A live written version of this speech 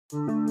The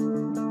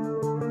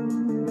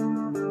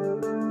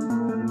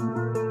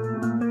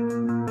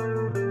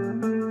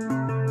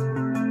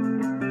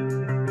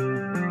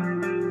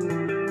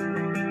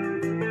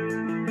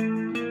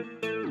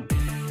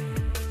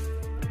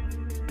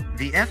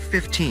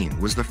F-15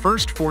 was the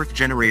first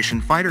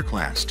fourth-generation fighter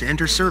class to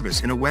enter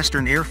service in a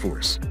Western Air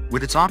Force,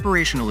 with its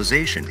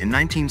operationalization in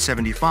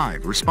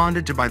 1975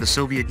 responded to by the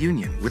Soviet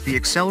Union with the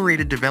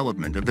accelerated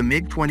development of the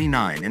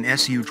MiG-29 and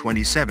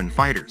Su-27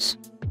 fighters.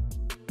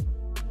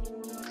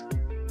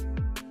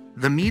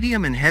 The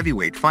medium and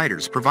heavyweight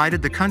fighters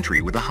provided the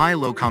country with a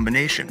high-low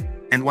combination,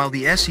 and while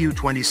the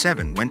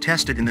Su-27 when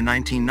tested in the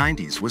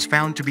 1990s was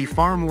found to be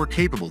far more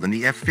capable than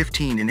the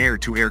F-15 in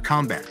air-to-air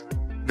combat,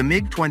 the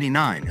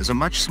MiG-29 as a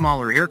much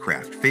smaller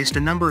aircraft faced a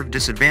number of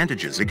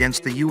disadvantages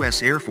against the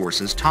U.S. Air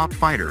Force's top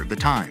fighter of the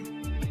time.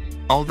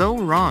 Although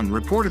Iran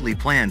reportedly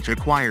planned to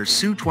acquire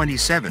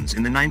Su-27s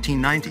in the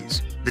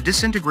 1990s, the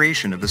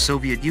disintegration of the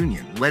Soviet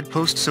Union led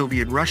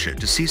post-Soviet Russia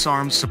to cease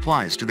arms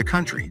supplies to the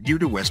country due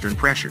to Western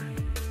pressure.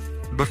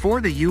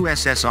 Before the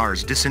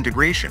USSR's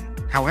disintegration,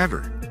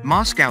 however,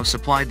 Moscow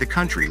supplied the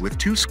country with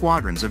 2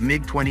 squadrons of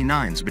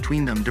MiG-29s,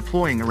 between them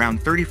deploying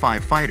around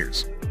 35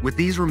 fighters, with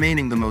these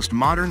remaining the most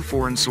modern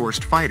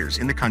foreign-sourced fighters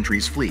in the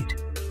country's fleet.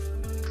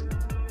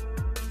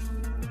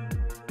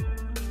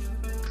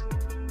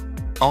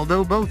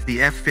 Although both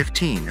the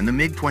F-15 and the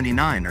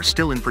MiG-29 are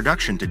still in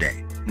production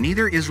today,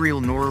 neither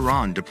Israel nor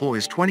Iran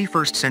deploys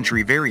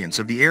 21st-century variants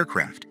of the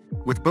aircraft,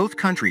 with both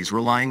countries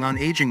relying on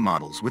aging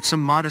models with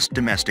some modest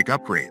domestic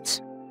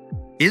upgrades.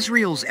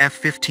 Israel's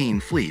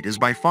F-15 fleet is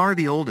by far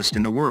the oldest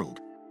in the world,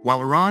 while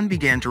Iran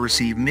began to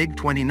receive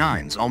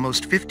MiG-29s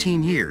almost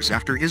 15 years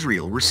after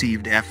Israel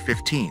received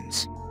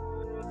F-15s.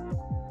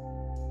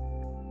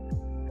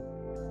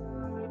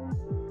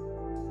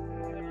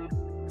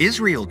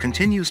 Israel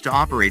continues to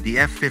operate the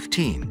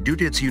F-15 due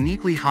to its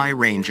uniquely high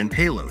range and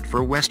payload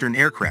for a Western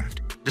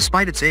aircraft,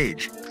 despite its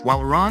age,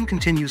 while Iran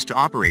continues to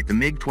operate the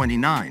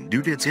MiG-29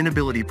 due to its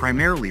inability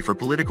primarily for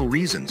political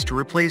reasons to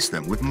replace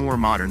them with more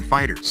modern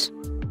fighters.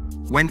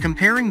 When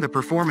comparing the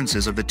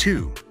performances of the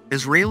two,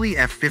 Israeli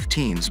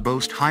F-15s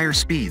boast higher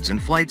speeds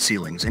and flight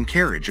ceilings and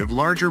carriage of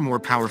larger, more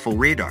powerful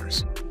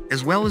radars,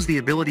 as well as the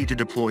ability to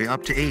deploy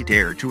up to 8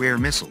 air-to-air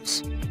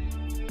missiles.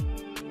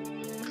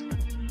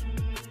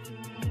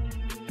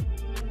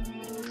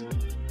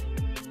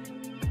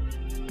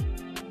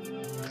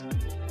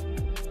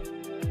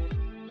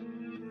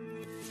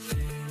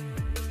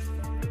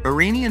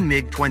 Iranian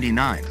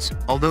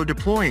MiG-29s, although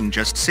deploying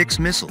just 6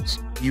 missiles,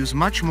 use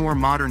much more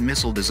modern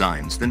missile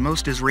designs than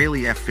most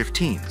Israeli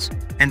F-15s,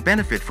 and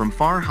benefit from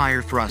far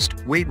higher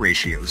thrust-weight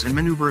ratios and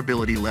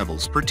maneuverability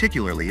levels,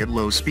 particularly at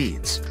low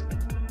speeds.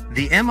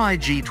 The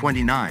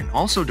MiG-29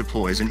 also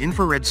deploys an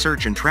infrared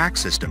search and track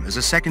system as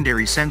a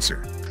secondary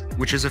sensor,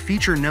 which is a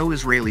feature no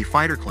Israeli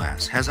fighter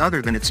class has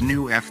other than its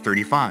new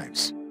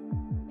F-35s.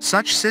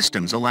 Such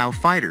systems allow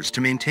fighters to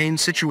maintain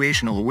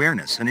situational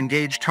awareness and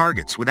engage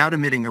targets without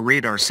emitting a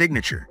radar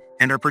signature,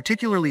 and are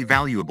particularly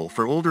valuable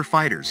for older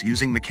fighters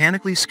using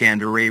mechanically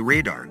scanned array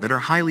radar that are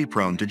highly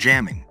prone to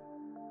jamming.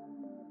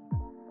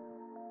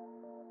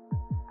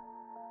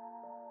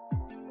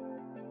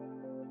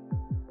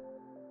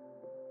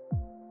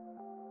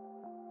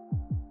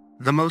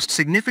 The most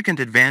significant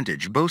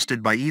advantage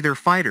boasted by either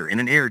fighter in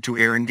an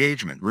air-to-air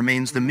engagement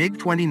remains the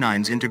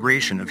MiG-29's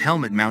integration of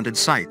helmet-mounted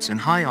sights and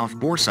high-off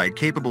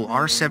boresight-capable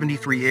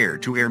R-73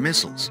 air-to-air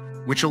missiles,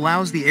 which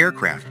allows the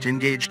aircraft to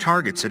engage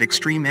targets at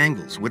extreme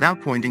angles without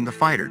pointing the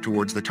fighter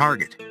towards the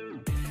target.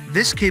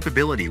 This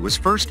capability was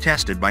first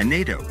tested by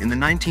NATO in the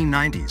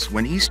 1990s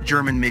when East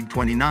German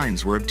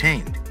MiG-29s were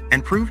obtained,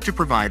 and proved to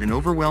provide an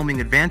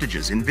overwhelming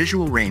advantages in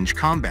visual range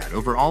combat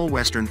over all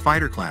Western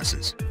fighter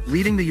classes,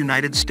 leading the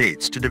United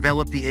States to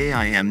develop the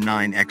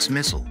AIM-9X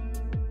missile.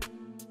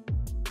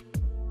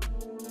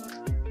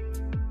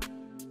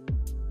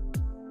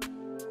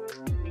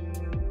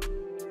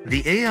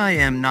 The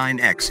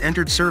AIM-9X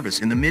entered service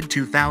in the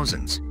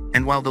mid-2000s,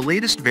 and while the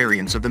latest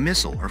variants of the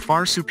missile are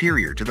far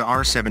superior to the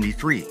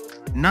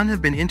R-73, none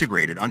have been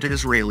integrated onto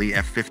Israeli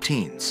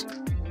F-15s.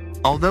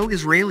 Although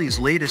Israel's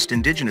latest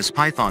indigenous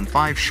Python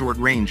 5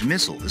 short-range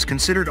missile is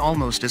considered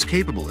almost as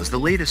capable as the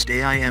latest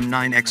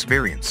AIM-9X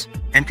variants,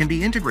 and can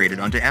be integrated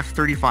onto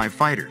F-35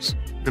 fighters,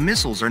 the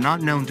missiles are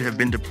not known to have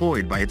been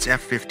deployed by its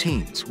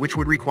F-15s, which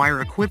would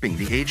require equipping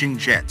the aging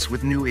jets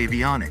with new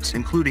avionics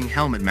including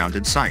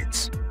helmet-mounted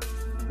sights.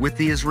 With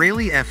the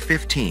Israeli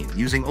F-15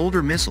 using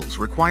older missiles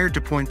required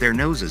to point their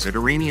noses at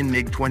Iranian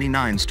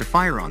MiG-29s to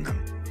fire on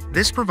them,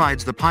 this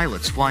provides the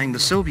pilots flying the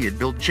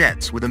Soviet-built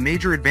jets with a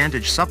major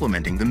advantage,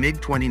 supplementing the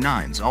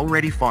MiG-29's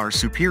already far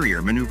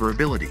superior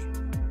maneuverability.